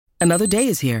Another day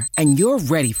is here, and you're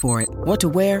ready for it. What to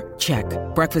wear? Check.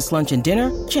 Breakfast, lunch, and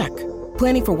dinner? Check.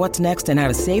 Planning for what's next and how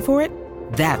to save for it?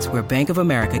 That's where Bank of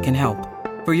America can help.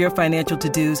 For your financial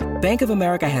to-dos, Bank of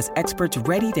America has experts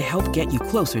ready to help get you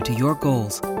closer to your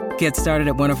goals. Get started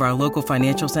at one of our local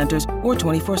financial centers or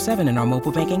 24/7 in our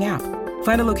mobile banking app.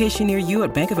 Find a location near you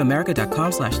at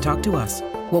bankofamerica.com/talktous.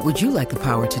 What would you like the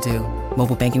power to do?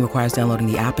 Mobile banking requires downloading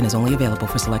the app and is only available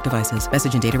for select devices.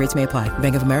 Message and data rates may apply.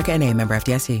 Bank of America N.A., member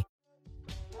FDIC.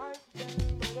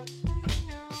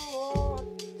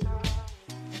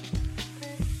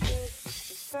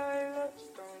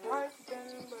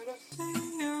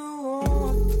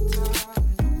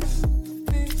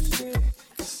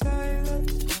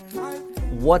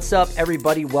 What's up,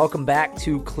 everybody? Welcome back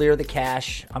to Clear the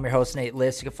Cash. I'm your host, Nate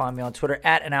Liss. You can find me on Twitter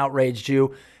at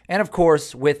 @AnOutragedJew. And, of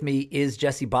course, with me is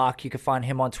Jesse Bach. You can find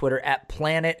him on Twitter at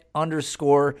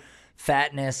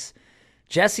planet_fatness.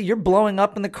 Jesse, you're blowing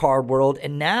up in the card world,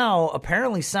 and now,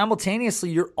 apparently, simultaneously,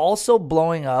 you're also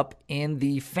blowing up in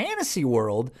the fantasy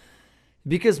world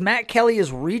because Matt Kelly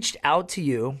has reached out to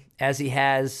you, as he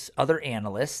has other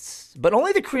analysts, but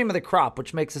only the cream of the crop,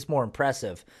 which makes this more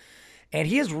impressive. And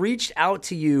he has reached out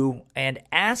to you and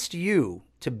asked you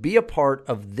to be a part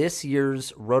of this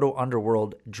year's Roto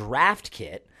Underworld draft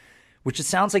kit, which it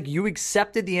sounds like you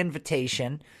accepted the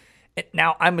invitation.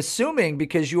 Now, I'm assuming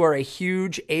because you are a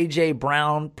huge A.J.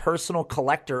 Brown personal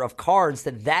collector of cards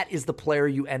that is the player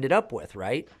you ended up with,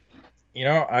 right? You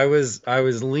know, I was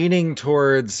leaning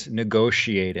towards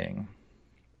negotiating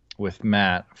with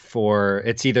Matt for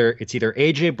it's either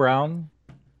A.J. Brown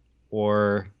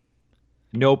or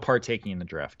no partaking in the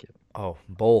draft kit. Oh,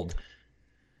 bold.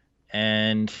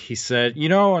 And he said,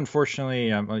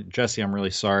 unfortunately, Jesse, I'm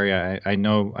really sorry. I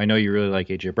know you really like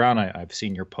A.J. Brown. I've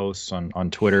seen your posts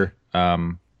on Twitter,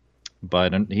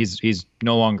 but he's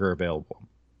no longer available.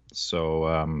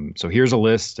 So here's a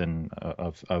list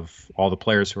of all the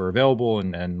players who are available,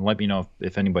 and let me know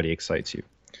if anybody excites you.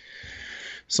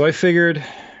 So I figured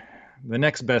the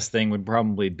next best thing would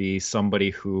probably be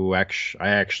somebody who I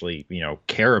actually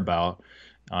care about.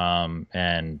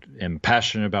 And am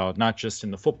passionate about, not just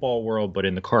in the football world, but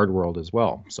in the card world as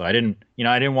well. So I didn't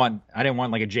want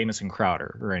like a Jamison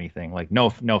Crowder or anything. Like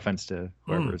no offense to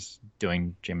whoever's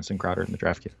doing Jamison Crowder in the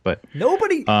draft kit, but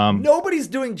nobody's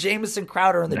doing Jamison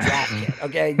Crowder in the draft kit.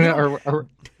 Okay,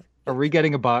 are we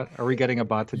getting a bot? Are we getting a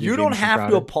bot to do? You don't Jamison have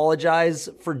Crowder? to apologize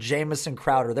for Jamison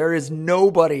Crowder. There is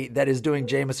nobody that is doing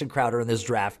Jamison Crowder in this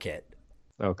draft kit.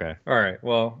 Okay. All right.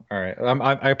 Well, all right.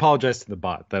 I apologize to the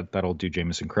bot that'll do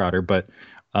Jamison Crowder, but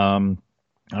I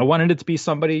wanted it to be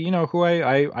somebody who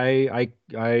I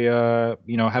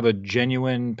have a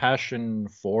genuine passion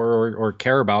for or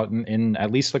care about in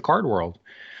at least the card world.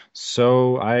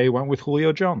 So I went with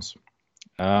Julio Jones.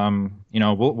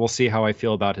 We'll see how I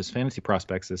feel about his fantasy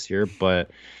prospects this year,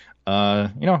 but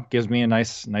gives me a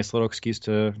nice little excuse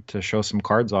to show some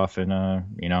cards off in a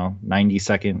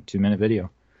 90-second 2-minute video.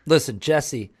 Listen,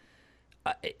 Jesse,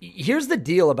 here's the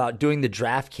deal about doing the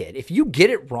draft kit. If you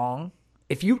get it wrong,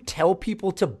 if you tell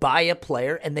people to buy a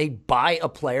player and they buy a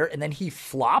player and then he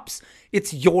flops,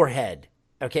 it's your head.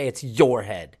 Okay, it's your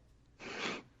head.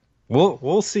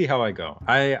 We'll see how I go.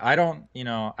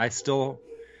 I'm still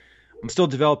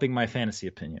developing my fantasy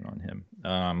opinion on him.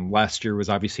 Last year was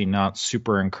obviously not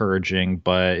super encouraging,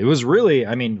 but it was really,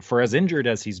 for as injured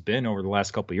as he's been over the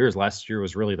last couple of years, last year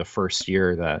was really the first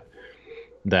year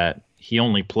that he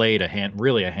only played a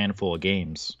handful of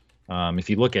games. If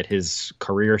you look at his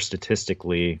career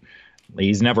statistically,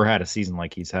 he's never had a season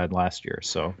like he's had last year.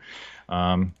 So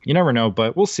you never know,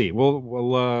 but we'll see.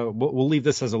 We'll leave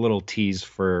this as a little tease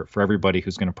for everybody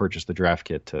who's going to purchase the draft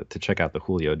kit to check out the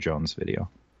Julio Jones video.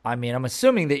 I'm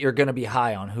assuming that you're going to be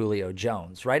high on Julio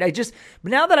Jones, right?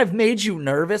 Now that I've made you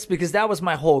nervous, because that was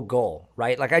my whole goal,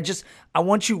 right? Like I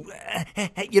want you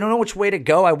don't know which way to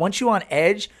go. I want you on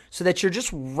edge so that you're just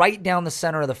right down the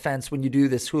center of the fence when you do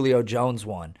this Julio Jones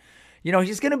one.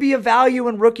 He's going to be a value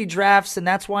in rookie drafts, and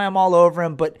that's why I'm all over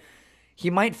him, but he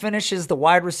might finish as the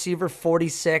wide receiver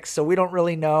 46, so we don't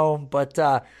really know, but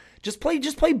just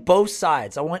play both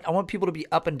sides. I want people to be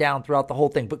up and down throughout the whole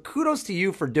thing, but kudos to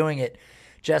you for doing it,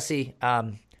 Jesse.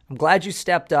 I'm glad you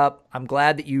stepped up. I'm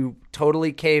glad that you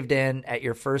totally caved in at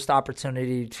your first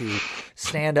opportunity to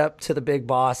stand up to the big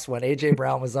boss when A.J.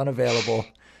 Brown was unavailable.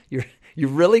 You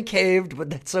really caved,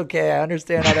 but that's okay. I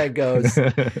understand how that goes.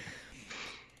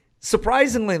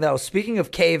 Surprisingly, though, speaking of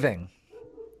caving,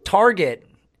 Target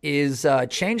is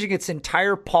changing its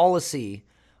entire policy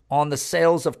on the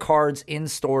sales of cards in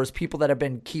stores. People that have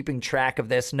been keeping track of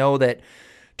this know that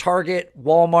Target,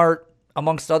 Walmart,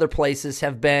 amongst other places,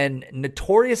 have been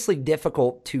notoriously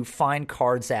difficult to find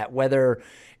cards at, whether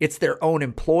it's their own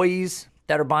employees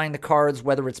that are buying the cards,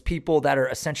 whether it's people that are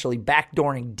essentially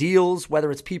backdooring deals,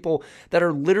 whether it's people that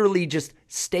are literally just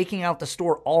staking out the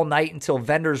store all night until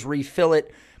vendors refill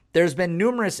it. There's been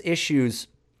numerous issues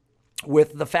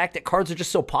with the fact that cards are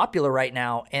just so popular right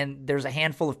now, and there's a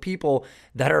handful of people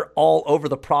that are all over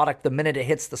the product the minute it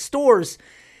hits the stores.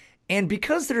 And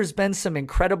because there's been some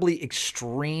incredibly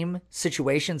extreme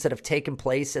situations that have taken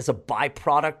place as a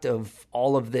byproduct of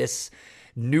all of this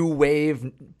new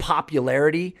wave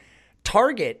popularity,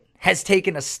 Target has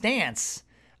taken a stance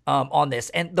on this.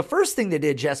 And the first thing they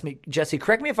did, Jesse,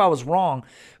 correct me if I was wrong,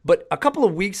 but a couple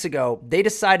of weeks ago, they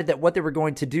decided that what they were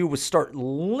going to do was start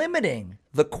limiting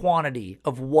the quantity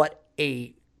of what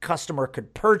a customer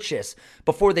could purchase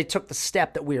before they took the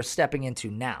step that we are stepping into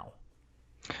now.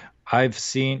 I've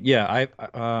seen,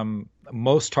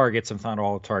 most Targets, if not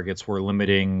all Targets, were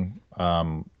limiting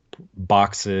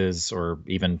boxes, or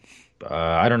even,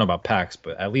 I don't know about packs,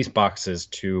 but at least boxes,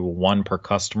 to one per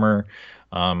customer.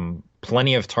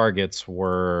 Plenty of Targets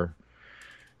were,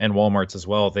 and Walmarts as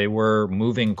well, they were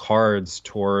moving cards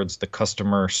towards the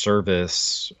customer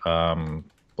service,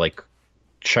 like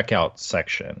checkout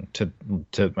section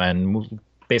and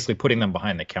basically putting them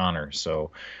behind the counter.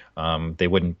 So they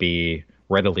wouldn't be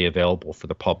readily available for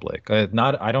the public.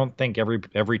 I don't think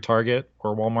every Target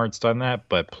or Walmart's done that,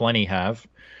 but plenty have.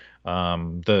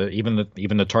 Even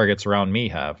the Targets around me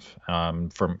have,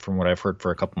 from what I've heard for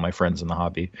a couple of my friends in the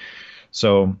hobby.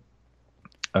 So,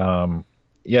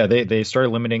 they started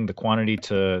limiting the quantity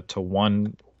to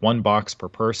one box per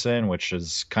person, which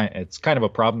is kind of a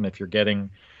problem if you're getting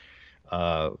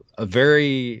a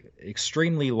very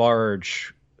extremely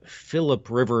large Philip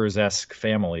Rivers-esque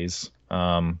families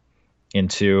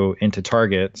into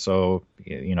Target. So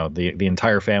the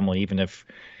entire family, even if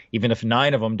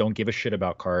 9 of them don't give a shit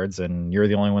about cards and you're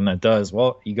the only one that does,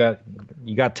 well, you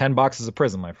got 10 boxes of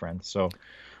Prism, my friend. So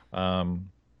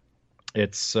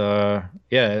it was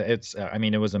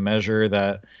a measure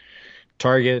that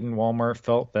Target and Walmart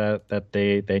felt that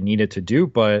they needed to do,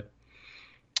 but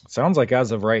it sounds like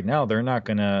as of right now, they're not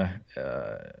gonna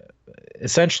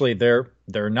essentially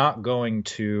they're not going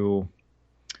to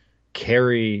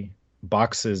carry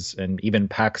boxes and even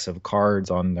packs of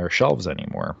cards on their shelves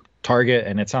anymore. Target,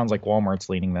 and it sounds like Walmart's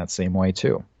leaning that same way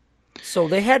too. So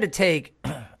they had to take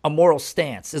a moral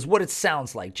stance, is what it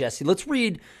sounds like, Jesse. Let's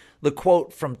read the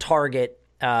quote from Target.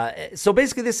 So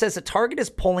basically this says that Target is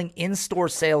pulling in-store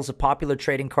sales of popular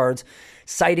trading cards,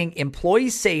 citing employee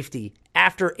safety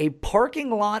after a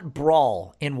parking lot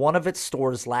brawl in one of its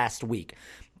stores last week.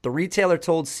 The retailer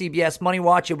told CBS Money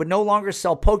Watch it would no longer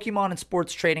sell Pokemon and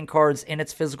sports trading cards in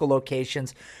its physical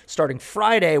locations starting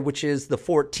Friday, which is the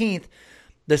 14th.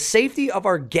 The safety of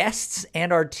our guests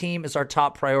and our team is our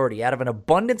top priority. Out of an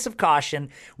abundance of caution,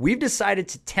 we've decided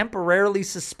to temporarily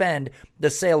suspend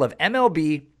the sale of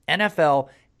MLB, NFL,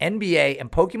 NBA,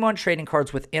 and Pokemon trading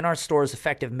cards within our stores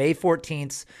effective May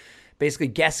 14th. Basically,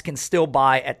 guests can still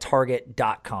buy at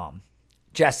Target.com.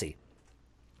 Jesse,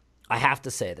 I have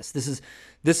to say this. This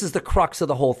is the crux of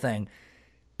the whole thing.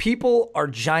 People are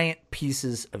giant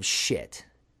pieces of shit.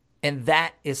 And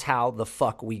that is how the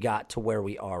fuck we got to where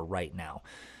we are right now.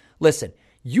 Listen,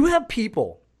 you have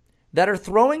people that are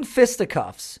throwing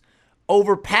fisticuffs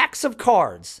over packs of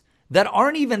cards that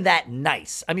aren't even that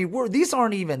nice. I mean, these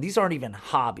aren't even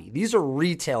hobby. These are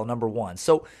retail, number one.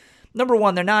 So, number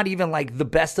one, they're not even like the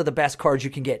best of the best cards you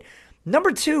can get.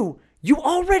 Number two, you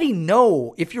already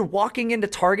know if you're walking into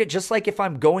Target, just like if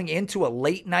I'm going into a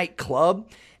late night club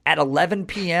at 11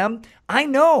 p.m., I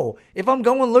know if I'm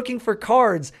going looking for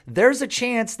cards, there's a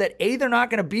chance that A, they're not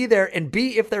going to be there, and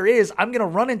B, if there is, I'm going to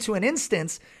run into an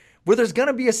instance where there's going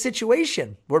to be a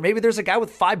situation where maybe there's a guy with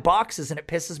 5 boxes and it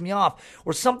pisses me off,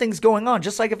 or something's going on.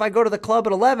 Just like if I go to the club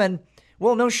at 11,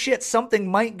 well, no shit, something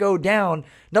might go down.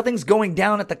 Nothing's going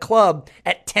down at the club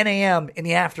at 10 a.m. in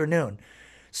the afternoon.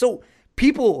 So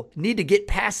people need to get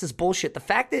past this bullshit. The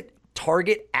fact that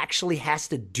Target actually has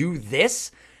to do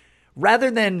this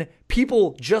rather than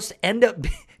people just end up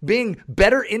being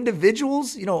better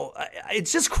individuals,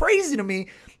 it's just crazy to me.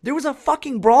 There was a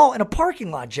fucking brawl in a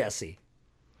parking lot, Jesse.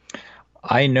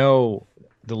 I know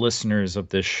the listeners of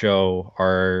this show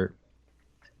are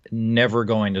never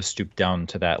going to stoop down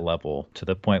to that level, to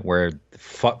the point where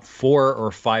 4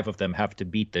 or 5 of them have to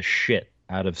beat the shit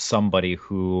out of somebody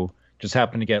who just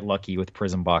happened to get lucky with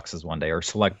Prism boxes one day or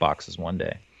select boxes one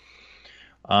day.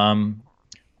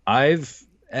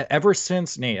 Ever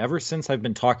since I've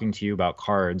been talking to you about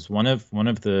cards, one of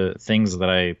the things that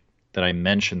I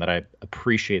mentioned that I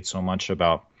appreciate so much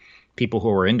about people who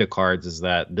are into cards is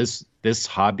that this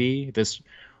hobby,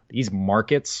 these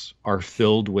markets are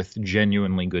filled with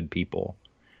genuinely good people.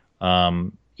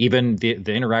 Even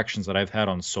the interactions that I've had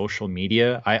on social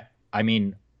media, I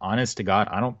mean, honest to God,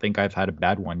 I don't think I've had a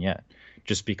bad one yet,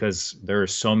 just because there are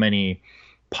so many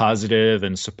positive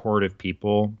and supportive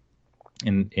people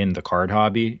in the card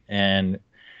hobby, and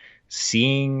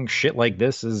seeing shit like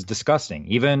this is disgusting.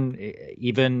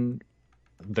 Even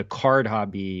the card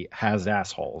hobby has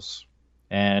assholes,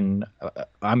 and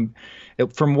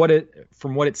from what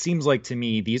it seems like to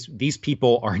me, these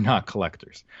people are not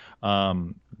collectors.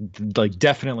 Like,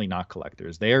 definitely not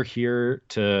collectors. They are here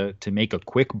to make a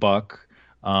quick buck,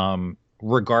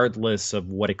 regardless of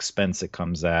what expense it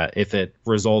comes at. If it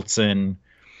results in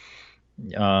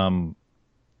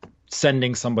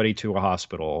sending somebody to a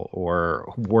hospital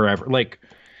or wherever, like,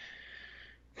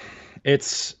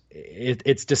 it's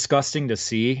disgusting to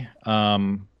see.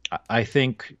 I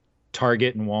think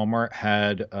Target and Walmart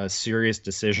had a serious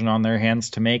decision on their hands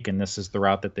to make, and this is the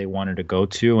route that they wanted to go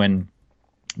to. And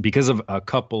because of a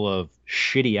couple of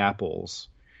shitty apples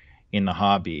in the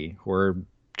hobby, who are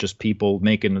just people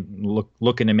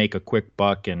looking to make a quick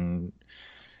buck and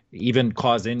even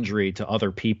cause injury to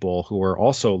other people who are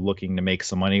also looking to make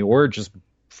some money, or just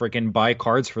freaking buy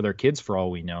cards for their kids for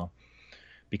all we know.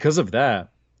 Because of that,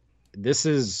 this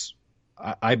is,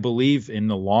 I believe, in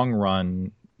the long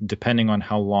run, depending on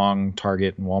how long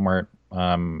Target and Walmart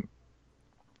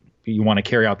you want to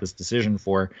carry out this decision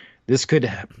for, this could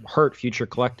hurt future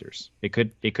collectors. It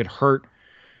could hurt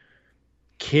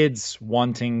kids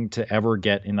wanting to ever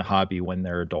get in the hobby when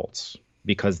they're adults,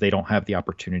 because they don't have the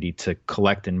opportunity to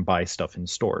collect and buy stuff in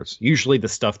stores. Usually the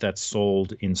stuff that's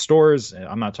sold in stores,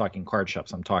 I'm not talking card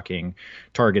shops, I'm talking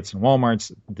Targets and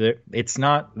Walmarts, it's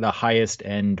not the highest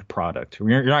end product.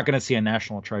 You're not going to see a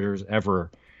National Treasures ever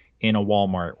in a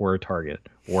Walmart or a Target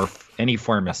or any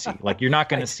pharmacy. Like, you're not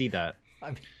going to see that.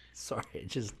 I'm sorry,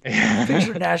 just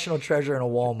picture National Treasure in a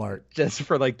Walmart. Just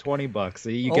for like $20.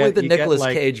 You Only get the you Nicolas get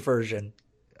like, Cage version.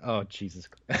 Oh, Jesus.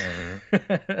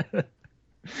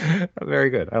 Very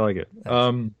good. I like it.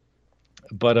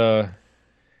 But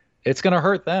it's going to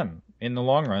hurt them in the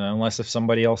long run, unless if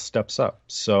somebody else steps up.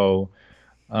 So,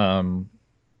 I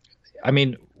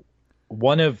mean,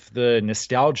 one of the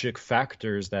nostalgic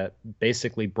factors that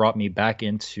basically brought me back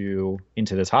into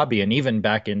this hobby, and even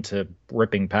back into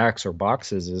ripping packs or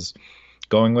boxes, is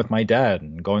going with my dad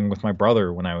and going with my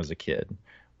brother when I was a kid.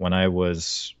 When I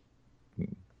was,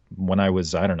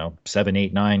 I don't know, 7,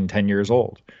 8, 9, 10 years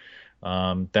old.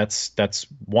 That's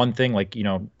one thing, like, you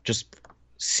know, just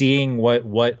seeing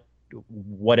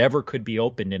whatever could be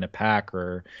opened in a pack,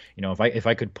 or, you know, if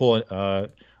I could pull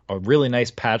a really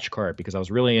nice patch card, because I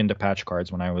was really into patch cards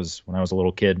when I was a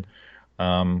little kid.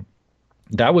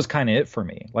 That was kind of it for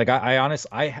me. Like,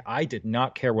 I did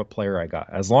not care what player I got,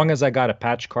 as long as I got a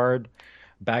patch card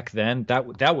back then.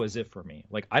 That was it for me.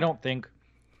 Like, I don't think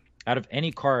out of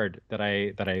any card that I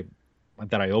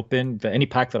opened, any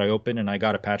pack that I opened and I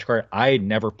got a patch card, I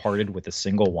never parted with a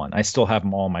single one. I still have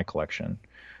them all in my collection,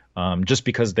 just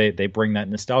because they bring that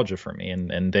nostalgia for me,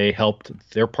 and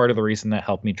they're part of the reason that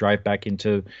helped me drive back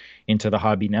into the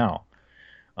hobby now.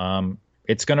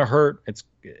 It's going to hurt.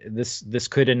 This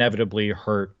could inevitably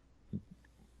hurt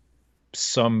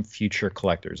some future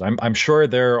collectors. I'm sure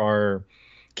there are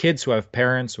kids who have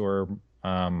parents who are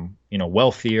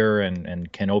wealthier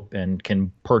and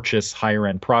can purchase higher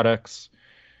end products,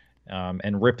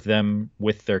 and rip them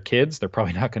with their kids. They're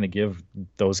probably not going to give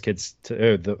those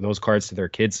cards to their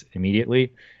kids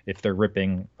immediately if they're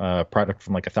ripping a product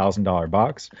from like $1,000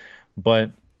 box,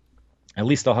 but at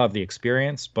least they'll have the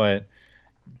experience. But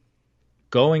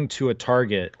going to a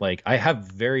Target, like, I have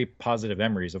very positive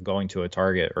memories of going to a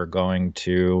Target or going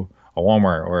to a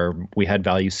Walmart, or we had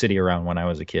Value City around when I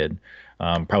was a kid.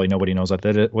 Probably nobody knows what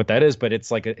that is, but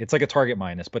it's like a Target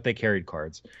minus, but they carried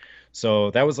cards.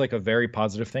 So that was like a very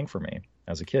positive thing for me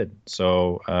as a kid.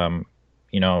 So,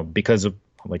 because of,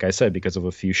 like I said, because of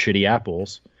a few shitty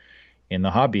apples in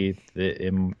the hobby,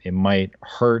 it might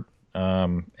hurt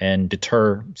and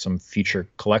deter some future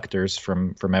collectors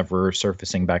from ever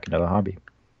surfacing back into the hobby.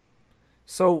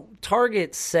 So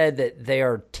Target said that they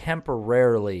are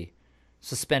temporarily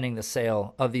suspending the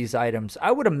sale of these items.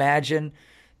 I would imagine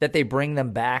that they bring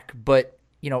them back, but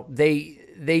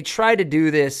they try to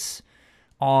do this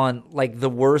on like the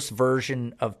worst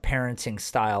version of parenting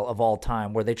style of all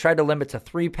time, where they tried to limit to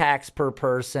 3 packs per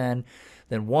person,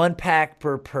 then 1 pack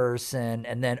per person,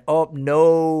 and then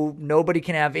nobody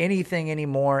can have anything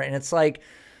anymore. And it's like,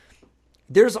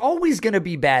 there's always going to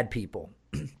be bad people.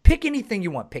 Pick anything you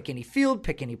want. Pick any field,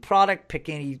 pick any product, pick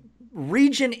any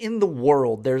region in the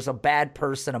world, there's a bad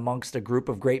person amongst a group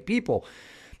of great people.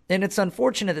 And it's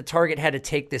unfortunate that Target had to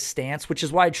take this stance, which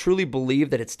is why I truly believe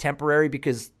that it's temporary,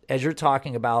 because as you're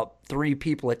talking about, 3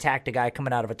 people attacked a guy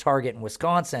coming out of a Target in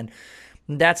Wisconsin.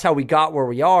 That's how we got where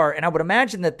we are. And I would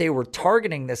imagine that they were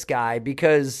targeting this guy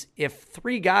because if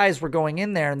 3 guys were going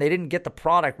in there and they didn't get the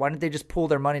product, why didn't they just pull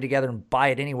their money together and buy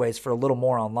it anyways for a little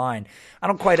more online? I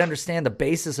don't quite understand the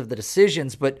basis of the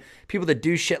decisions, but people that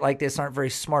do shit like this aren't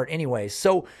very smart anyways.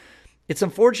 So it's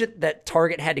unfortunate that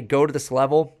Target had to go to this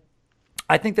level.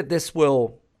 I think this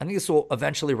will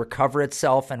eventually recover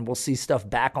itself and we'll see stuff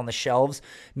back on the shelves,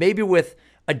 maybe with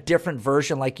a different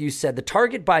version. Like you said, the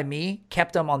Target by me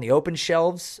kept them on the open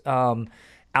shelves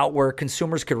out where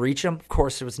consumers could reach them. Of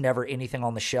course, there was never anything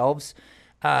on the shelves.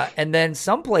 And then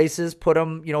some places put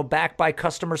them, back by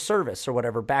customer service or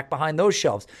whatever, back behind those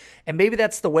shelves. And maybe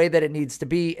that's the way that it needs to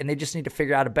be. And they just need to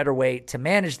figure out a better way to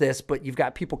manage this. But you've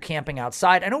got people camping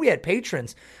outside. I know we had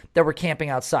patrons that were camping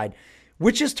outside,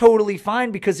 which is totally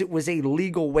fine because it was a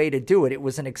legal way to do it. It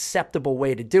was an acceptable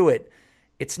way to do it.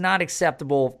 It's not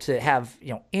acceptable to have,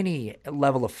 any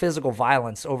level of physical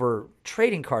violence over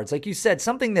trading cards. Like you said,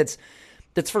 something that's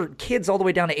for kids all the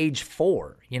way down to age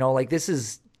 4. This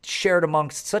is shared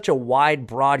amongst such a wide,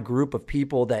 broad group of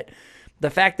people that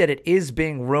the fact that it is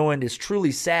being ruined is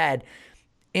truly sad.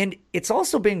 And it's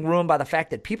also being ruined by the fact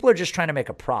that people are just trying to make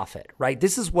a profit, right?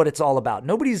 This is what it's all about.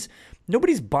 Nobody's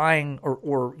buying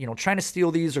or trying to steal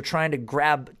these or trying to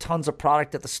grab tons of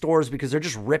product at the stores because they're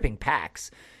just ripping packs.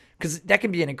 Because that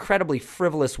can be an incredibly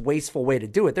frivolous, wasteful way to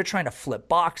do it. They're trying to flip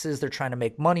boxes. They're trying to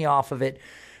make money off of it.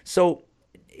 So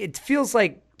it feels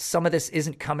like some of this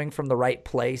isn't coming from the right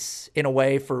place in a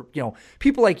way for,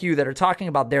 people like you that are talking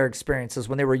about their experiences.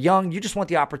 When they were young, you just want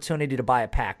the opportunity to buy a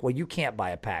pack. Well, you can't buy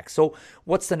a pack. So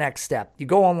what's the next step? You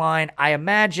go online. I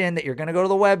imagine that you're going to go to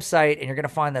the website and you're going to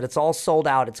find that it's all sold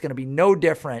out. It's going to be no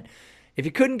different. If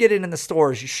you couldn't get it in the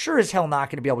stores, you're sure as hell not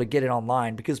going to be able to get it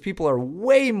online because people are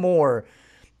way more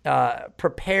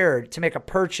prepared to make a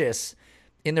purchase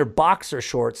in their boxer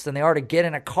shorts than they are to get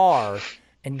in a car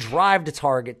and drive to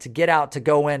Target to get out to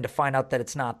go in to find out that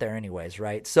it's not there anyways,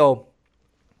 right? So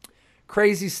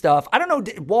crazy stuff. I don't know.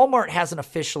 Walmart hasn't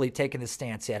officially taken this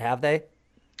stance yet, have they?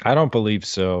 I don't believe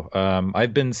so.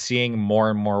 I've been seeing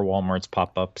more and more Walmarts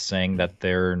pop up saying that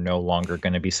they're no longer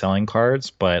going to be selling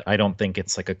cards, but I don't think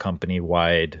it's like a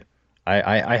company-wide.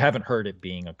 I haven't heard it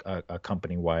being a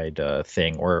company-wide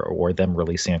thing or them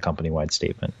releasing a company-wide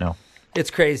statement. No. It's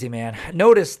crazy, man.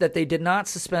 Notice that they did not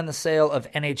suspend the sale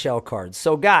of NHL cards.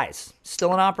 So, guys,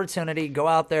 still an opportunity. Go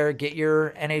out there, get your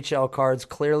NHL cards.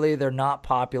 Clearly, they're not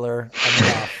popular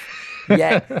enough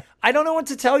yet. I don't know what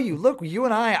to tell you. Look, you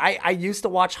and I used to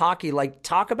watch hockey. Like,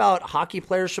 talk about hockey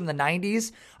players from the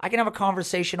 90s. I can have a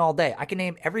conversation all day. I can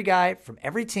name every guy from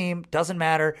every team. Doesn't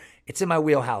matter. It's in my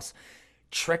wheelhouse.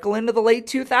 Trickle into the late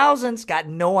 2000s. Got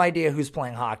no idea who's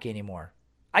playing hockey anymore.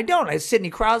 I don't. I have Sidney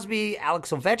Crosby,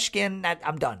 Alex Ovechkin.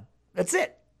 I'm done. That's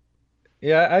it.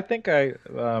 Yeah, I think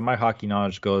my hockey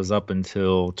knowledge goes up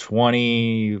until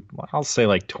I'll say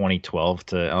like 2012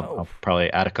 I'll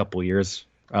probably add a couple years.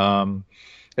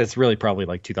 It's really probably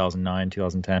like 2009,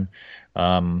 2010.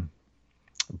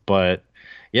 But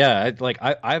yeah,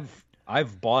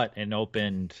 I've bought and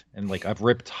opened and like I've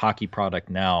ripped hockey product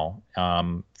now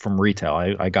from retail.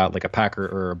 I got like a pack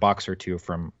or a box or two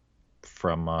from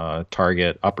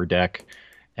Target Upper Deck,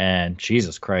 and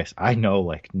Jesus Christ, I know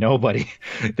like nobody.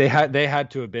 They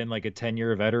had to have been like a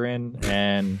 10-year veteran,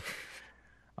 and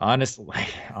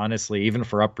honestly, even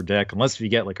for Upper Deck, unless you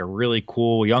get like a really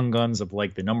cool Young Guns of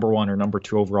like the number 1 or number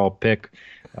 2 overall pick,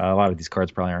 a lot of these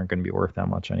cards probably aren't going to be worth that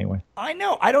much anyway. I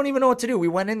know. I don't even know what to do. We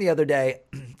went in the other day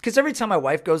because every time my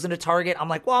wife goes into Target, I'm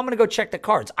like, well, I'm going to go check the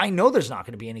cards. I know there's not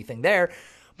going to be anything there.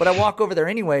 But I walk over there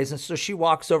anyways, and so she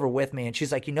walks over with me, and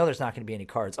she's like, there's not going to be any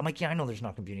cards. I'm like, yeah, I know there's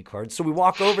not going to be any cards. So we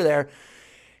walk over there,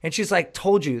 and she's like,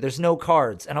 told you, there's no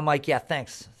cards. And I'm like, yeah,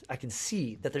 thanks. I can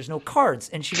see that there's no cards.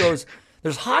 And she goes,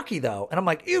 there's hockey, though. And I'm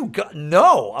like, ew,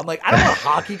 no. I'm like, I don't want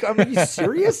hockey cards. I'm like, are you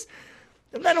serious?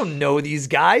 I don't know these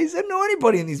guys. I don't know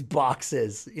anybody in these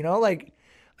boxes. Like,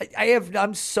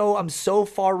 I'm so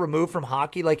far removed from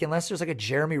hockey. Like, unless there's like a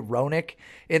Jeremy Roenick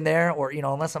in there, or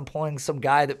unless I'm pulling some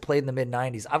guy that played in the mid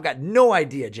 '90s, I've got no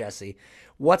idea, Jesse,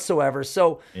 whatsoever.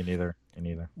 So me neither.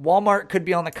 Walmart could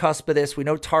be on the cusp of this. We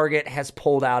know Target has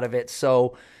pulled out of it.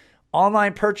 So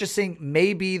online purchasing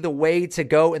may be the way to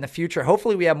go in the future.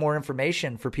 Hopefully, we have more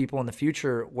information for people in the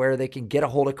future where they can get a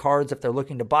hold of cards if they're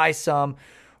looking to buy some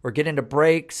or get into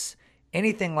breaks.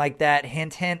 Anything like that,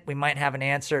 hint, hint, we might have an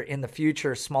answer in the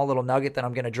future. Small little nugget that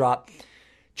I'm going to drop.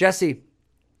 Jesse,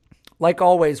 like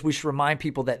always, we should remind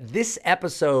people that this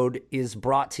episode is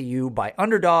brought to you by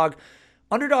Underdog.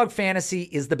 Underdog Fantasy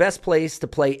is the best place to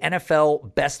play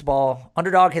NFL best ball.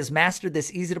 Underdog has mastered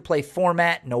this easy-to-play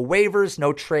format. No waivers,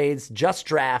 no trades, just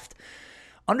draft.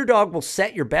 Underdog will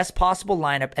set your best possible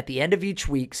lineup at the end of each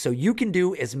week so you can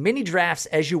do as many drafts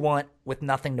as you want with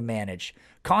nothing to manage.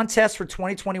 Contests for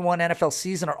 2021 NFL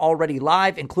season are already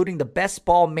live, including the Best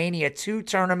Ball Mania 2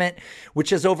 tournament, which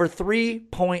has over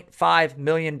 $3.5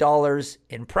 million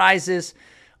in prizes.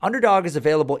 Underdog is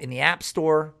available in the App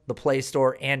Store, the Play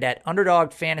Store, and at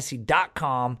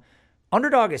UnderdogFantasy.com.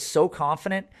 Underdog is so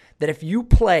confident that if you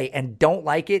play and don't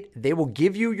like it, they will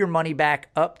give you your money back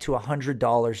up to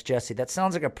 $100, Jesse. That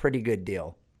sounds like a pretty good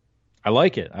deal. I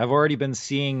like it. I've already been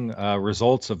seeing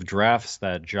results of drafts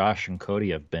that Josh and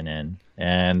Cody have been in,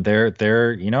 and they're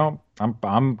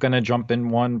I'm gonna jump in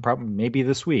one probably maybe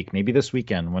this week, maybe this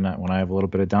weekend when I have a little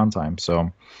bit of downtime.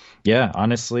 So, yeah,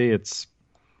 honestly, it's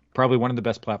probably one of the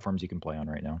best platforms you can play on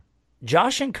right now.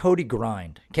 Josh and Cody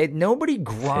grind. Okay, nobody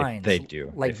grinds. They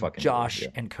do like they Josh do,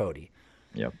 yeah. and Cody.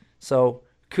 Yep. So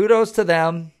kudos to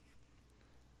them.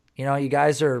 You know, you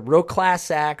guys are real class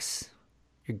acts.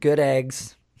 You're good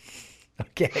eggs.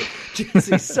 Okay,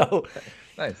 Jesse. So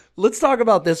nice. Let's talk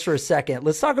about this for a second.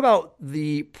 Let's talk about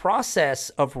the process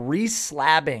of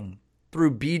reslabbing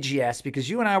through BGS, because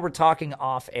you and I were talking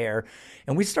off air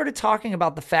and we started talking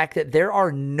about the fact that there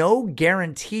are no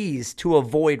guarantees to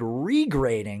avoid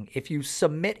regrading if you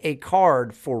submit a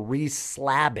card for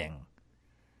reslabbing.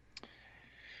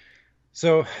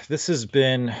 So this has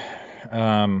been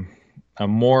a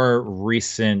more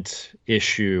recent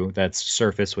issue that's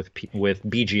surfaced with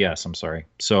BGS. I'm sorry.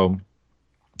 So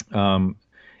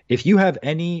if you have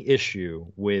any issue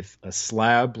with a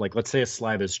slab, like let's say a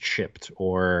slab is chipped,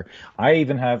 or I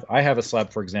have a slab,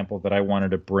 for example, that I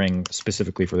wanted to bring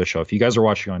specifically for the show. If you guys are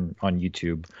watching on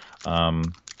YouTube,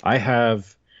 I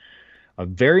have a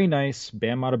very nice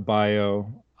Bam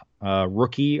Adebayo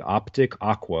rookie Optic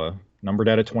Aqua, numbered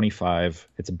out of 25.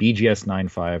 It's a BGS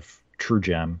 9.5 True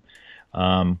Gem.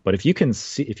 But if you can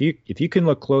see, if you can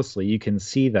look closely, you can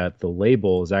see that the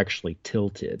label is actually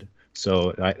tilted.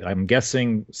 So I'm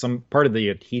guessing some part of the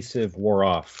adhesive wore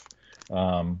off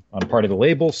on part of the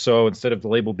label. So instead of the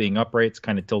label being upright, it's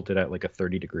kind of tilted at like a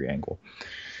 30-degree angle.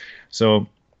 So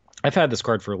I've had this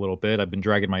card for a little bit. I've been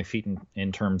dragging my feet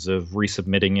in terms of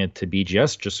resubmitting it to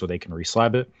BGS just so they can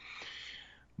reslab it.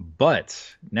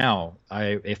 But now,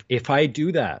 if I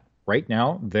do that right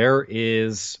now, there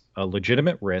is a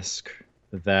legitimate risk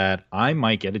that I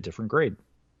might get a different grade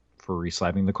for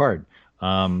reslabbing the card.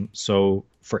 So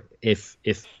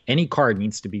if any card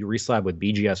needs to be reslabbed with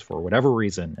BGS for whatever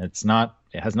reason, it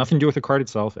has nothing to do with the card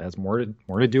itself. It has more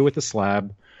to do with the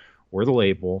slab or the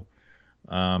label.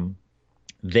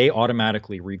 They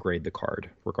automatically regrade the card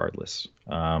regardless.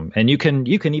 And you can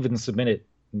even submit it,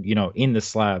 in the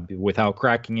slab without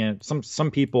cracking it.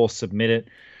 Some people submit it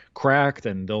cracked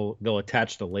and they'll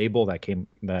attach the label that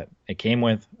it came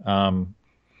with.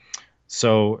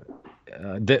 So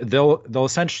they'll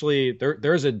essentially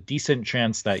there's a decent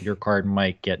chance that your card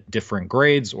might get different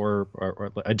grades or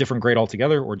a different grade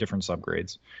altogether or different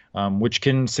subgrades, which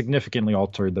can significantly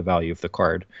alter the value of the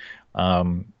card.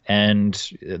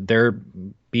 And their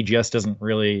BGS doesn't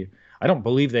really, I don't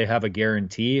believe they have a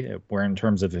guarantee where in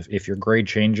terms of if your grade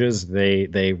changes,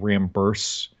 they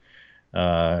reimburse you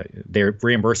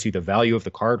the value of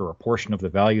the card or a portion of the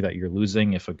value that you're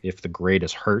losing if the grade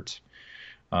is hurt.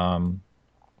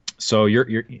 So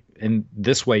you're in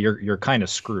this way, you're kind of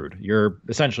screwed. You're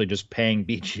essentially just paying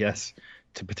BGS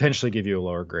to potentially give you a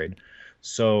lower grade.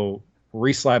 So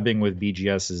reslabbing with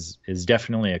BGS is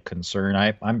definitely a concern.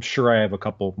 I'm sure I have a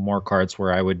couple more cards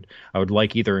where I would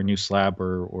like either a new slab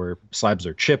or slabs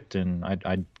are chipped, and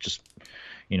I'd just,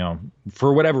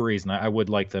 for whatever reason, I would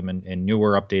like them in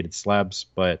newer updated slabs,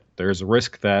 but there's a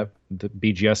risk that the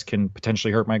BGS can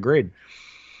potentially hurt my grade.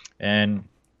 And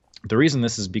the reason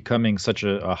this is becoming such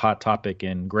a hot topic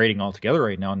in grading altogether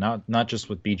right now, not just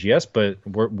with BGS, but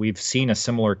we've seen a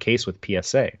similar case with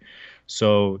PSA.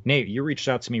 So, Nate, you reached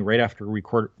out to me right after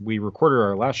we recorded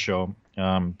our last show.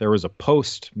 There was a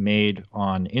post made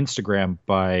on Instagram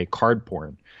by Card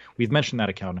Porn. We've mentioned that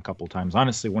account a couple of times.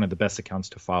 Honestly, one of the best accounts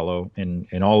to follow in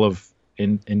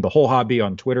the whole hobby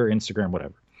on Twitter, Instagram,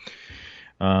 whatever.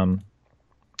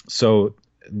 So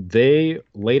they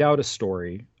laid out a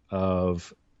story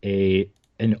of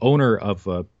an owner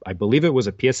of I believe it was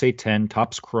a PSA 10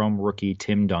 Topps Chrome rookie,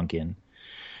 Tim Duncan,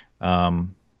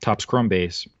 Topps Chrome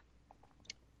base.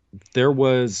 There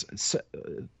was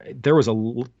a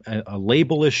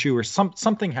label issue or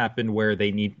something happened where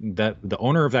the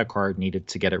owner of that card needed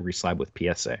to get it reslabbed with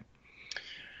PSA.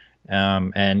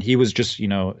 And he was just,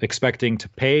 expecting to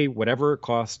pay whatever it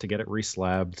costs to get it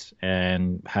reslabbed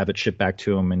and have it shipped back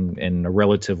to him in a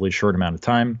relatively short amount of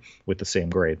time with the same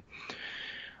grade.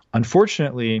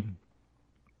 Unfortunately,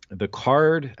 the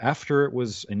card, after it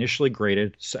was initially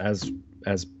graded, as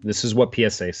this is what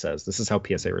PSA says, this is how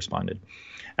PSA responded.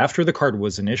 After the card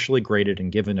was initially graded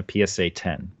and given a PSA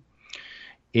 10,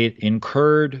 it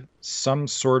incurred some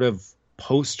sort of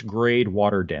post-grade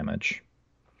water damage.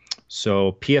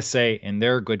 So PSA, in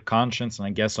their good conscience, and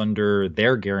I guess under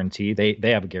their guarantee, they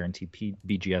have a guarantee,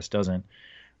 BGS doesn't.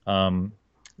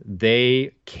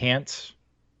 They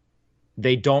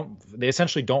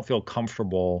essentially don't feel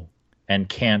comfortable and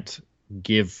can't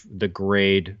give the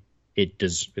grade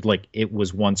it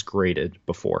was once graded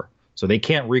before. So they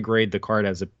can't regrade the card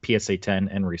as a PSA 10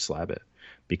 and reslab it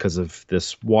because of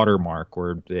this watermark,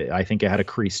 or I think it had a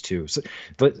crease too. So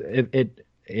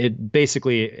it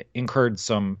basically incurred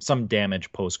some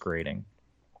damage post grading.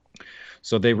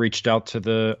 So they reached out to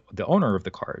the owner of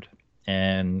the card,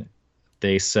 and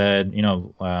they said,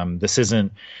 this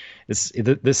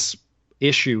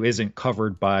issue isn't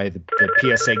covered by the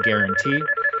PSA guarantee.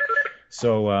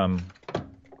 So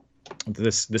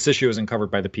this issue isn't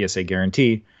covered by the PSA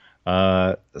guarantee.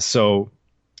 So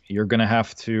you're gonna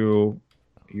have to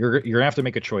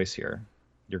make a choice here.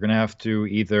 You're gonna have to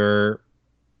either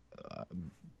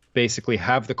basically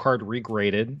have the card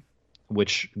regraded,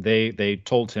 which they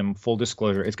told him, full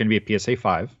disclosure, it's going to be a PSA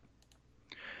 5,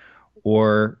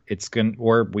 or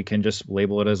we can just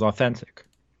label it as authentic.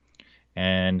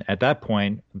 And at that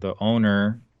point, the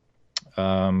owner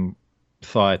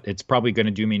thought it's probably going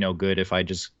to do me no good if I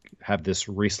just have this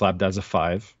reslabbed as a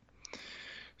 5.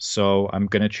 So I'm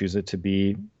going to choose it to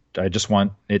be, I just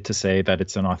want it to say that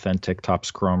it's an authentic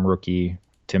Topps Chrome rookie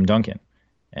Tim Duncan.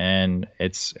 And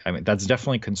that's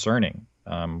definitely concerning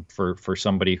for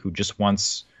somebody who just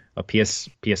wants a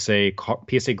PSA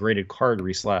graded card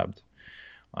reslabbed.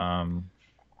 And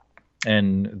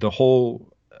the whole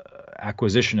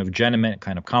acquisition of Genamint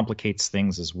kind of complicates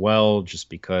things as well, just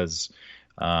because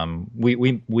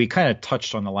we kind of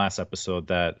touched on the last episode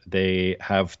that they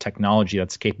have technology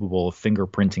that's capable of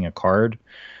fingerprinting a card.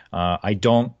 I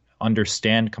don't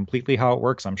understand completely how it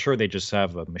works. I'm sure they just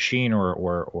have a machine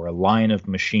or a line of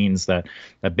machines that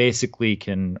basically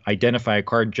can identify a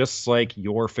card just like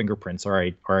your fingerprints are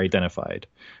identified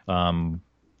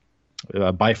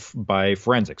by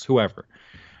forensics, whoever.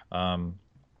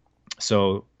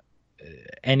 So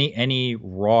any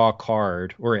raw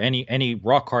card, or any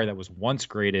raw card that was once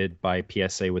graded by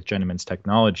PSA with Genamint's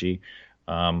technology,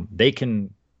 they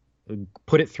can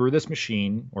put it through this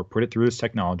machine or put it through this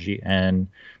technology, and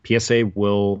PSA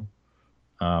will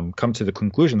come to the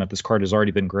conclusion that this card has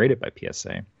already been graded by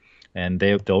PSA, and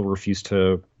they'll refuse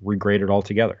to regrade it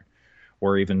altogether,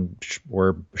 or even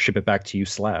ship it back to you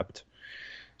slabbed.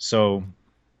 So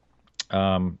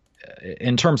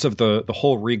in terms of the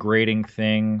whole regrading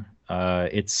thing,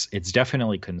 it's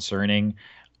definitely concerning.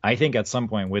 I think at some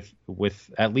point with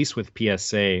at least with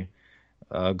PSA,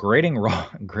 grading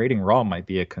raw might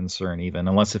be a concern, even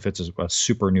unless if it's a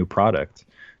super new product,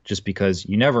 just because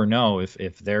you never know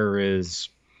if there is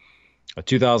a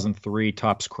 2003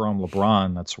 Topps Chrome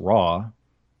LeBron that's raw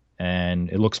and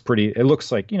it looks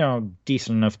like,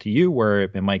 decent enough to you where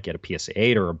it might get a PSA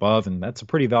 8 or above, and that's a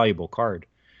pretty valuable card.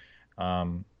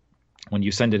 When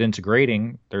you send it into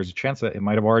grading, there's a chance that it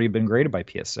might have already been graded by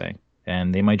PSA,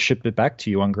 and they might ship it back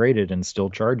to you ungraded and still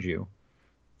charge you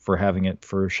for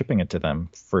shipping it to them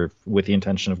with the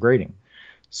intention of grading.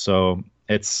 So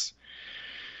it's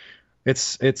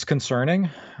concerning.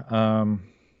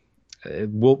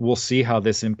 We'll see how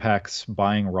this impacts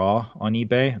buying raw on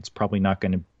eBay. It's probably not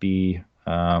going to be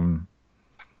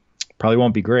probably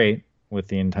won't be great with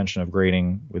the intention of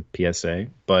grading with PSA,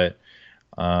 but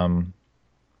that's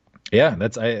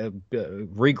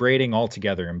regrading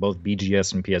altogether in both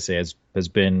BGS and PSA has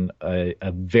been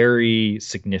a very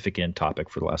significant topic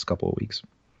for the last couple of weeks.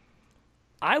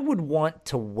 I would want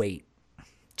to wait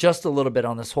just a little bit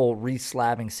on this whole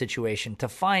reslabbing situation to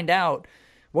find out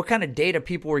what kind of data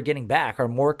people were getting back. Are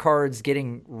more cards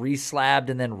getting reslabbed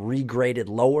and then regraded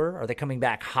lower? Are they coming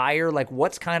back higher? Like,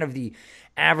 what's kind of the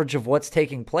average of what's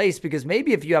taking place? Because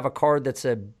maybe if you have a card that's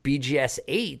a BGS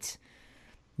 8,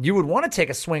 you would want to take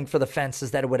a swing for the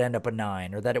fences that it would end up a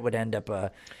 9, or that it would end up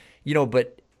but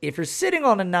if you're sitting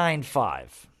on a 9.5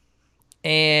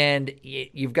 and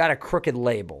you've got a crooked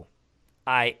label,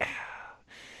 I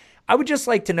would just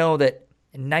like to know that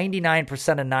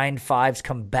 99% of 9.5s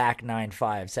come back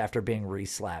 9.5s after being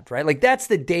reslabbed, right? Like, that's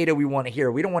the data we want to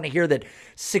hear. We don't want to hear that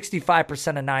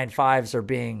 65% of 9.5s are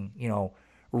being,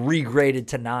 regraded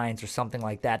to 9s or something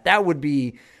like that. That would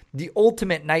be the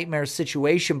ultimate nightmare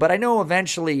situation. But I know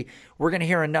eventually we're going to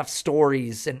hear enough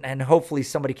stories, and hopefully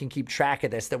somebody can keep track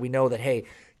of this, that we know that, hey,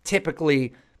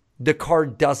 typically the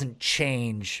card doesn't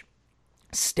change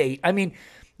state. I mean,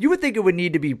 you would think it would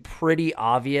need to be pretty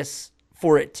obvious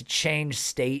for it to change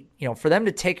state, for them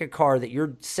to take a card that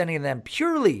you're sending them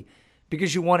purely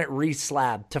because you want it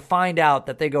reslabbed, to find out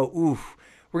that they go, oof,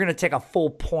 we're going to take a full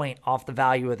point off the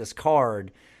value of this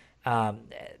card.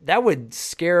 That would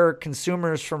scare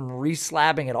consumers from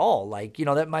reslabbing at all. Like,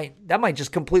 that might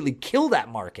just completely kill that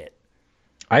market.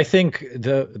 I think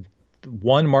the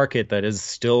one market that is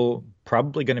still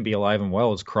probably going to be alive and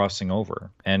well is crossing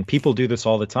over. And people do this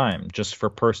all the time just for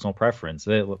personal preference.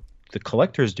 The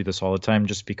collectors do this all the time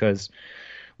just because,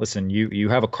 listen, you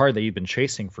have a card that you've been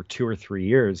chasing for 2 or 3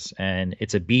 years, and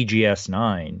it's a BGS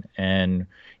 9, and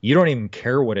you don't even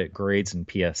care what it grades in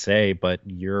PSA, but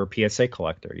you're a PSA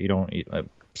collector. You don't.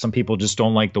 Some people just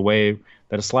don't like the way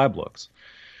that a slab looks,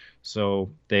 so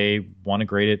they want to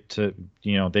grade it to,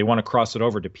 they want to cross it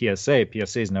over to PSA.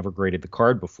 PSA's never graded the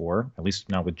card before, at least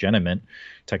not with Genamint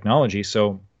technology.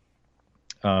 So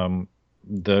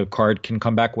the card can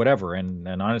come back whatever, and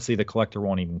honestly, the collector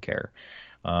won't even care.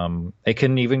 It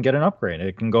can even get an upgrade.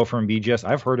 It can go from BGS.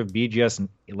 I've heard of BGS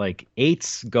like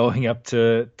 8s going up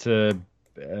to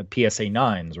PSA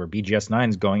 9s, or BGS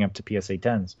 9s going up to PSA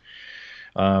 10s.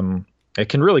 It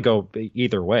can really go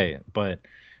either way, but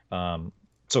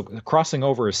so crossing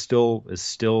over is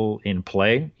still in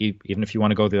play, even if you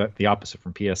want to go the opposite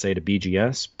from PSA to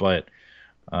BGS. But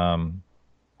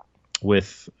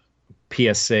with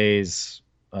PSA's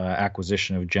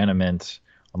acquisition of Genamint,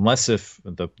 unless if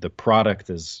the product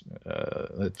is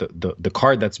the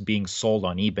card that's being sold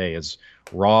on eBay is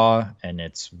raw and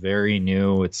it's very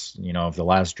new, it's of the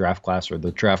last draft class or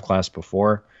the draft class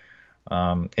before,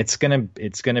 it's gonna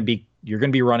be, you're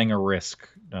gonna be running a risk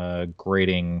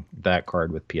grading that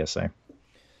card with PSA.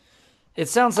 It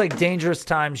sounds like dangerous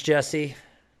times, Jesse.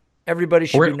 Everybody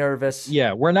should be nervous.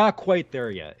 Yeah, we're not quite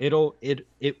there yet.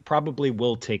 It probably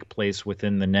will take place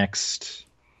within the next,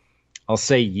 I'll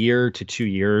say, year to 2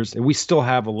 years. We still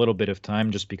have a little bit of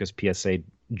time just because PSA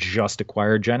just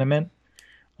acquired Genamint.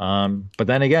 But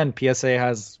then again, PSA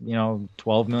has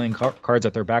 12 million cards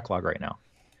at their backlog right now.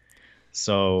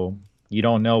 So you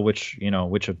don't know which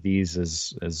of these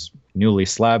is newly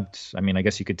slabbed. I mean, I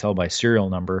guess you could tell by serial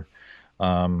number.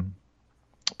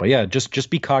 But yeah, just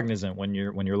be cognizant when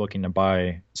you're looking to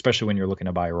buy, especially when you're looking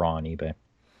to buy raw on eBay.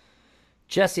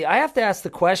 Jesse, I have to ask the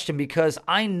question because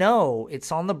I know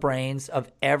it's on the brains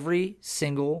of every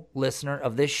single listener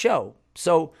of this show.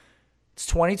 So it's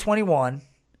 2021.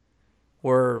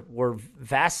 We're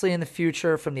vastly in the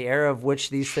future from the era of which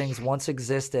these things once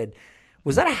existed.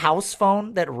 Was that a house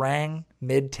phone that rang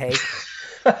mid-take?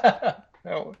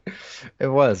 No, it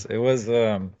was. It was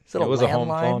a home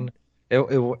phone. It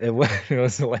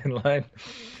was a landline.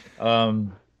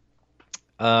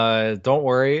 Don't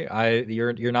worry.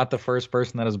 You're not the first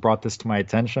person that has brought this to my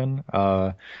attention.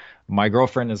 My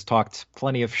girlfriend has talked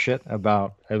plenty of shit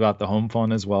about the home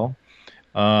phone as well.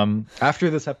 After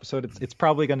this episode, it's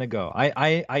probably going to go.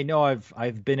 I know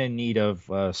I've been in need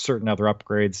of certain other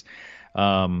upgrades.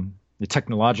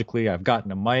 Technologically, I've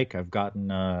gotten a mic. I've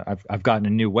gotten a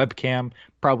new webcam.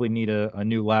 Probably need a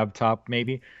new laptop.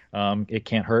 Maybe it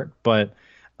can't hurt. But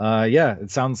yeah, it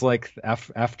sounds like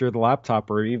after the laptop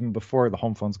or even before, the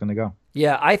home phone's going to go.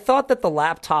 Yeah, I thought that the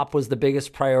laptop was the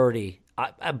biggest priority,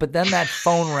 but then that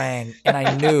phone rang, and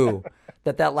I knew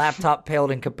that laptop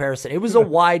paled in comparison. It was a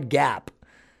wide gap.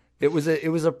 It was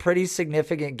a pretty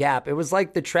significant gap. It was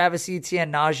like the Travis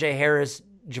Etienne, Najee Harris,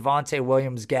 Javonte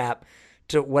Williams gap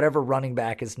to whatever running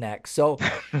back is next. So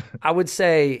I would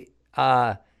say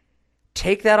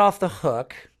take that off the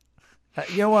hook.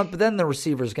 You know what? But then the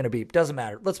receiver is going to beep. Doesn't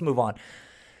matter. Let's move on.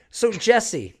 So,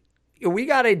 Jesse, we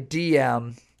got a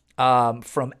DM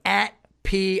from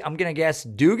 @P, I'm going to guess,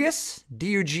 Dugas,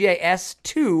 Dugas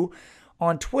 2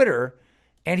 on Twitter.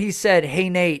 And he said, hey,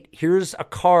 Nate, here's a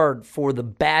card for the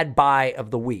bad buy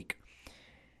of the week.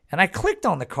 And I clicked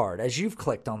on the card, as you've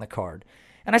clicked on the card.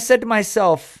 And I said to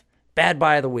myself, bad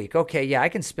buy of the week. Okay, yeah, I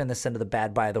can spin this into the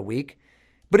bad buy of the week.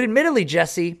 But admittedly,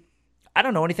 Jesse, I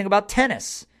don't know anything about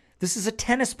tennis. This is a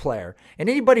tennis player. And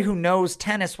anybody who knows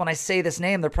tennis, when I say this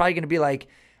name, they're probably going to be like,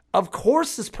 of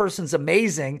course this person's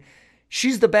amazing.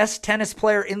 She's the best tennis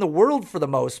player in the world for the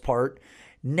most part.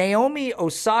 Naomi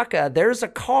Osaka, there's a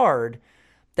card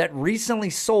that recently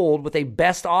sold with a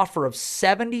best offer of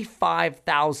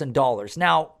 $75,000.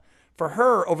 Now, for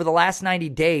her, over the last 90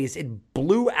 days, it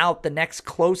blew out the next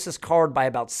closest card by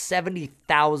about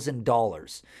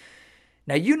 $70,000.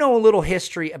 Now, you know a little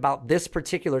history about this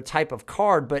particular type of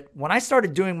card, but when I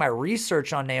started doing my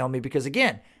research on Naomi, because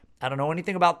again, I don't know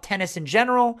anything about tennis in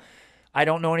general. I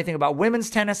don't know anything about women's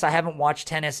tennis. I haven't watched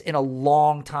tennis in a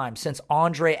long time, since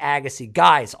Andre Agassi.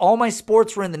 Guys, all my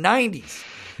sports were in the 90s.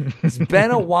 It's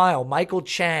been a while. Michael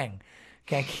Chang.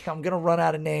 Okay, I'm going to run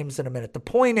out of names in a minute. The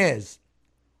point is,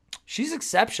 she's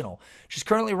exceptional. She's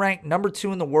currently ranked number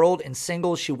 2 in the world in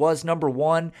singles. She was number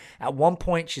 1 at one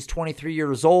point. She's 23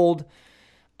 years old.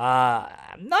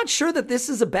 I'm not sure that this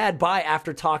is a bad buy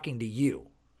after talking to you.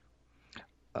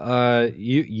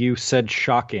 You said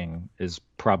shocking is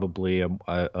probably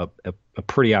a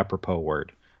pretty apropos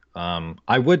word.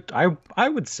 I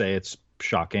would say it's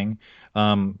shocking.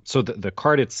 So the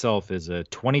card itself is a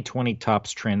 2020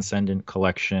 Topps Transcendent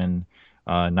Collection,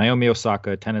 Naomi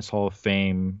Osaka Tennis Hall of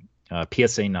Fame,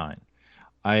 PSA 9.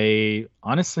 I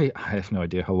have no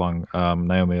idea how long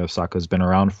Naomi Osaka has been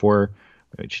around for.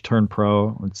 She turned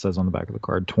pro. It says on the back of the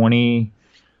card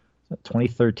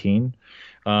 2013.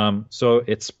 So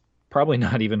it's probably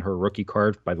not even her rookie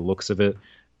card by the looks of it.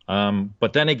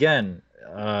 But then again,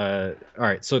 all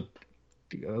right. So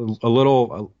a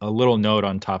little note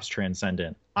on Topps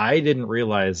Transcendent. I didn't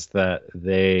realize that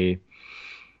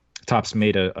Topps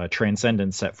made a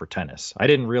Transcendent set for tennis. I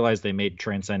didn't realize they made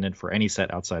Transcendent for any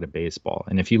set outside of baseball.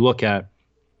 And if you look at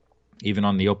even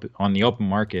on the open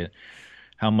market,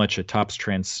 how much a Topps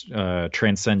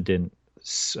Transcendent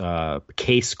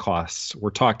case costs, we're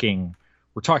talking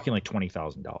like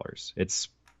 $20,000.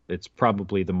 It's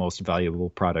probably the most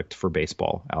valuable product for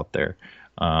baseball out there.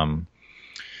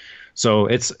 So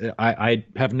I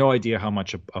have no idea how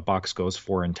much a box goes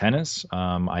for in tennis.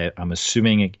 I'm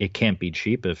assuming it can't be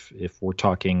cheap if we're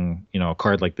talking, a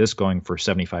card like this going for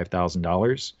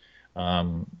 $75,000,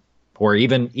 or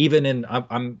even in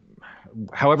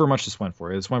however much this went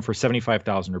for. This went for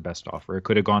 $75,000 or best offer. It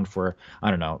could have gone for, I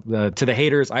don't know. To the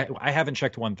haters, I haven't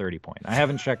checked 130 point. I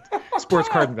haven't checked Sports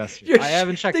Card Investor. I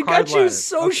haven't checked They Card got you Ladder,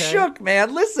 so okay? shook,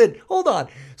 man. Listen, hold on.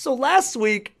 So last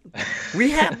week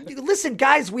we had listen,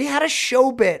 guys, we had a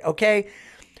show bit, okay?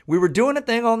 We were doing a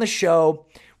thing on the show.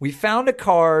 We found a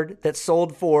card that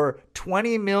sold for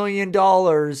 $20 million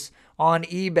on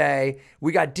eBay.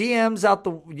 We got DMs out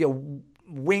the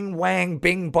wing wang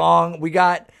bing bong. We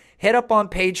got hit up on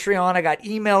Patreon. I got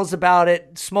emails about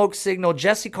it. Smoke signal.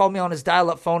 Jesse called me on his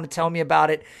dial-up phone to tell me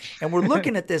about it. And we're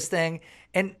looking at this thing.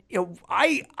 And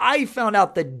I found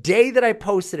out the day that I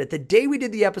posted it, the day we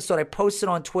did the episode, I posted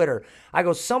on Twitter. I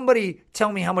go, somebody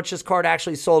tell me how much this card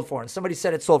actually sold for. And somebody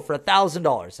said it sold for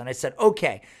 $1,000. And I said,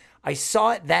 okay. I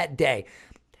saw it that day.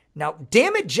 Now,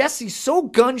 damn it, Jesse's so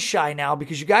gun shy now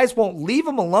because you guys won't leave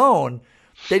him alone,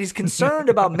 that he's concerned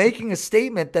about making a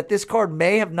statement that this card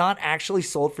may have not actually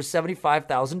sold for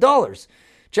 $75,000.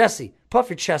 Jesse, puff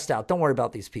your chest out. Don't worry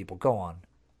about these people. Go on.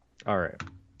 All right.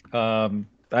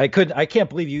 I can't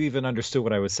believe you even understood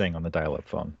what I was saying on the dial-up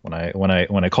phone when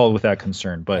I called with that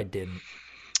concern, but I didn't.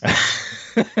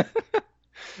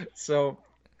 So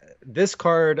this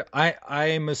card,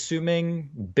 I'm assuming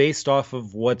based off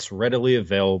of what's readily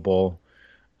available,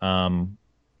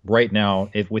 right now,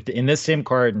 in this same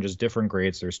card and just different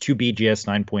grades, there's 2 BGS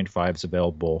 9.5s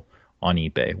available on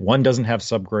eBay. One doesn't have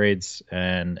subgrades,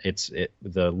 and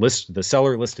the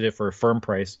seller listed it for a firm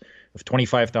price of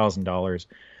 $25,000.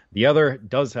 The other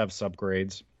does have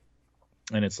subgrades,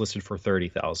 and it's listed for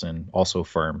 $30,000, also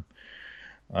firm.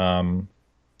 Tens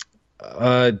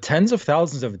of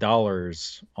thousands of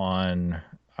dollars on.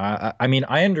 I mean,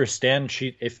 I understand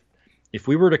if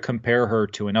we were to compare her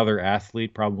to another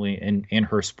athlete, probably in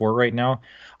her sport right now,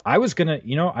 I was gonna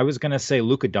say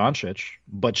Luka Doncic,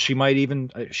 but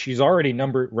she's already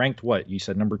ranked what you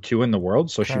said, number 2 in the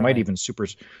world, so she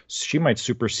might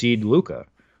supersede Luka,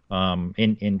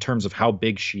 in terms of how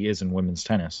big she is in women's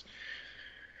tennis.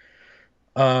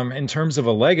 In terms of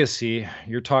a legacy,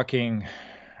 you're talking,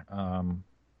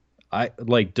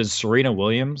 does Serena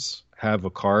Williams have a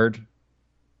card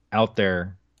out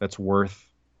there that's worth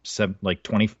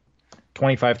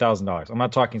 $25,000? I'm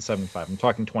not talking 75. I'm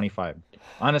talking 25.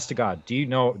 Honest to God, do you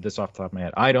know this off the top of my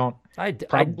head? I don't.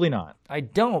 Probably not. I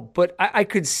don't, but I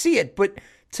could see it. But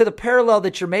to the parallel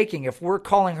that you're making, if we're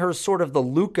calling her sort of the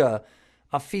Luka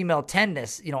of female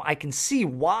tennis, I can see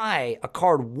why a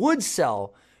card would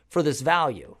sell for this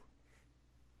value.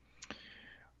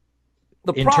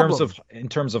 In terms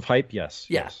of hype, yes.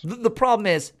 Yeah. Yes. The problem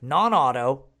is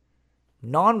non-auto,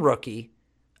 non-rookie,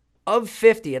 of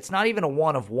 50, it's not even a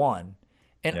 1 of 1.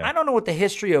 And I don't know what the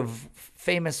history of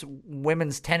famous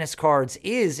women's tennis cards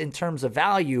is in terms of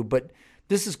value, but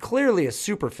this is clearly a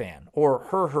super fan, or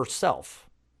her herself.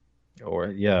 Or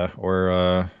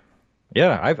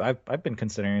Yeah, I've been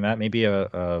considering that. Maybe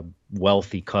a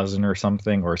wealthy cousin or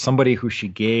something, or somebody who she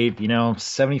gave,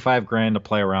 75 grand to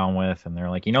play around with, and they're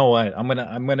like, you know what, I'm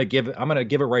gonna give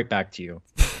it right back to you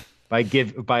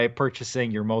by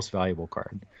purchasing your most valuable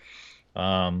card.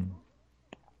 Um,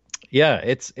 yeah,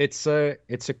 it's a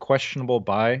questionable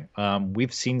buy.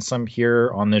 We've seen some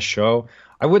here on this show.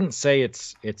 I wouldn't say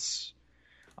it's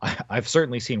I've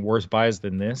certainly seen worse buys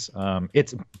than this.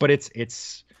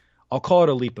 It's I'll call it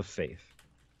a leap of faith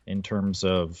in terms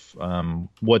of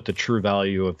what the true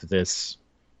value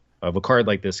of a card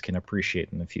like this can appreciate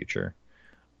in the future.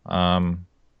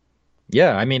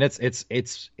 Yeah, I mean it's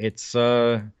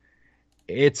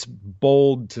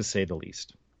bold to say the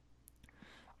least.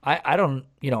 I don't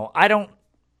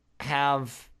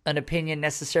have an opinion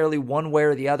necessarily one way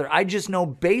or the other. I just know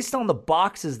based on the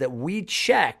boxes that we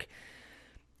check,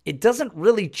 it doesn't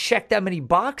really check that many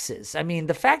boxes. I mean,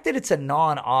 the fact that it's a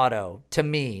non-auto, to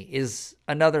me, is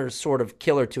another sort of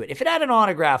killer to it. If it had an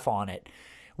autograph on it,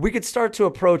 we could start to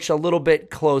approach a little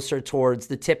bit closer towards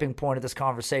the tipping point of this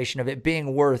conversation of it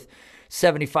being worth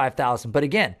 $75,000. But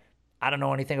again, I don't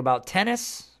know anything about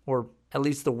tennis, or at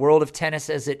least the world of tennis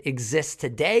as it exists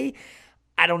today.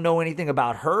 I don't know anything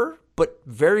about her, but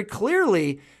very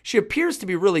clearly, she appears to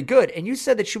be really good. And you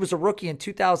said that she was a rookie in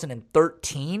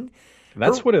 2013.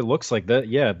 That's what it looks like.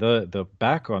 The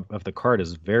back of the card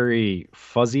is very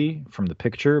fuzzy from the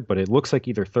picture, but it looks like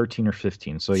either 13 or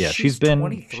 15. So yeah, she's been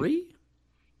 23.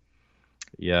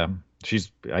 Yeah,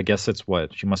 I guess it's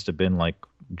what she must have been like,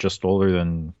 just older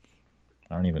than,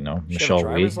 I don't even know, Michelle Wie.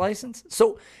 Driver's license.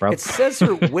 So it says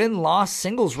her win-loss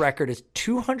singles record is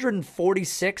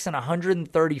 246 and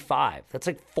 135. That's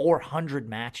like 400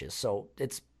 matches. So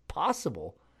it's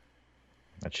possible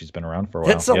that she's been around for a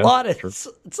while. That's a lot of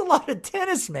it's a lot of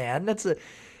tennis, man. It's a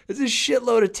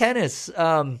shitload of tennis.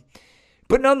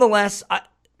 But nonetheless,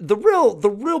 the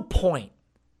real point,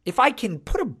 if I can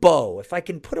put a bow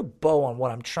on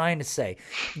what I'm trying to say,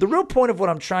 the real point of what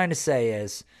I'm trying to say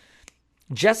is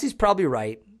Jesse's probably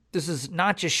right. This is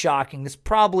not just shocking. This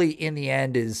probably in the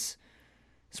end it's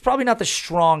probably not the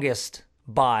strongest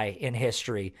buy in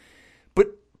history.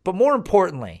 But more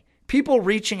importantly, people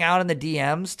reaching out in the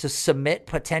DMs to submit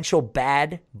potential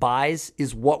bad buys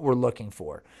is what we're looking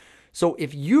for. So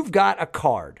if you've got a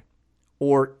card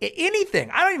or anything,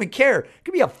 I don't even care. It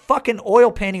could be a fucking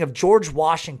oil painting of George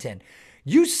Washington.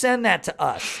 You send that to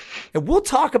us, and we'll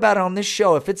talk about it on this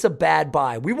show if it's a bad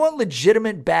buy. We want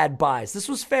legitimate bad buys. This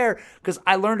was fair because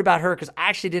I learned about her because I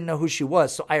actually didn't know who she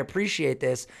was, so I appreciate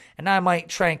this. And now I might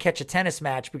try and catch a tennis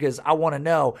match because I want to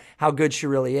know how good she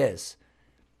really is.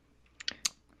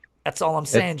 That's all I'm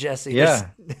saying, Jesse. Yeah.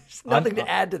 There's nothing to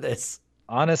add to this.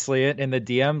 Honestly, in the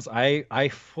DMs, I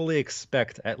fully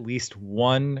expect at least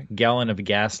 1 gallon of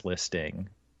gas listing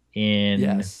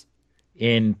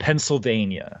in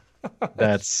Pennsylvania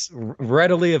that's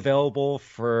readily available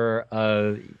for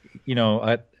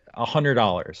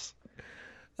 $100.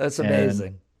 That's amazing.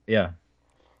 And, yeah.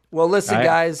 Well, listen,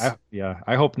 guys.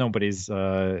 I hope nobody's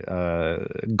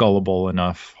gullible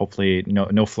enough. Hopefully,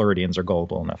 no Floridians are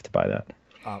gullible enough to buy that.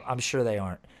 I'm sure they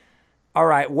aren't. All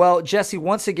right. Well, Jesse,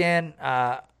 once again,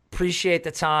 appreciate the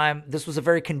time. This was a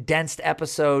very condensed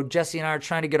episode. Jesse and I are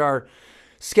trying to get our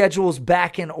schedules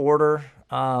back in order.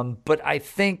 But I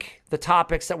think the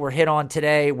topics that were hit on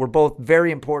today were both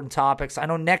very important topics. I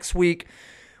know next week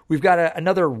we've got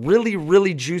another really,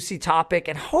 really juicy topic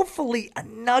and hopefully a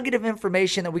nugget of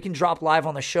information that we can drop live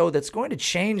on the show that's going to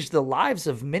change the lives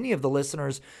of many of the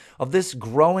listeners of this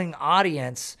growing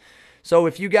audience. So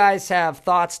if you guys have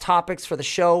thoughts, topics for the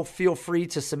show, feel free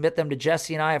to submit them to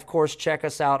Jesse and I. Of course, check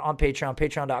us out on Patreon,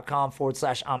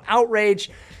 patreon.com/I'm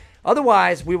Outraged.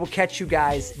 Otherwise, we will catch you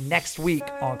guys next week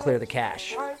on Clear the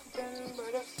Cash.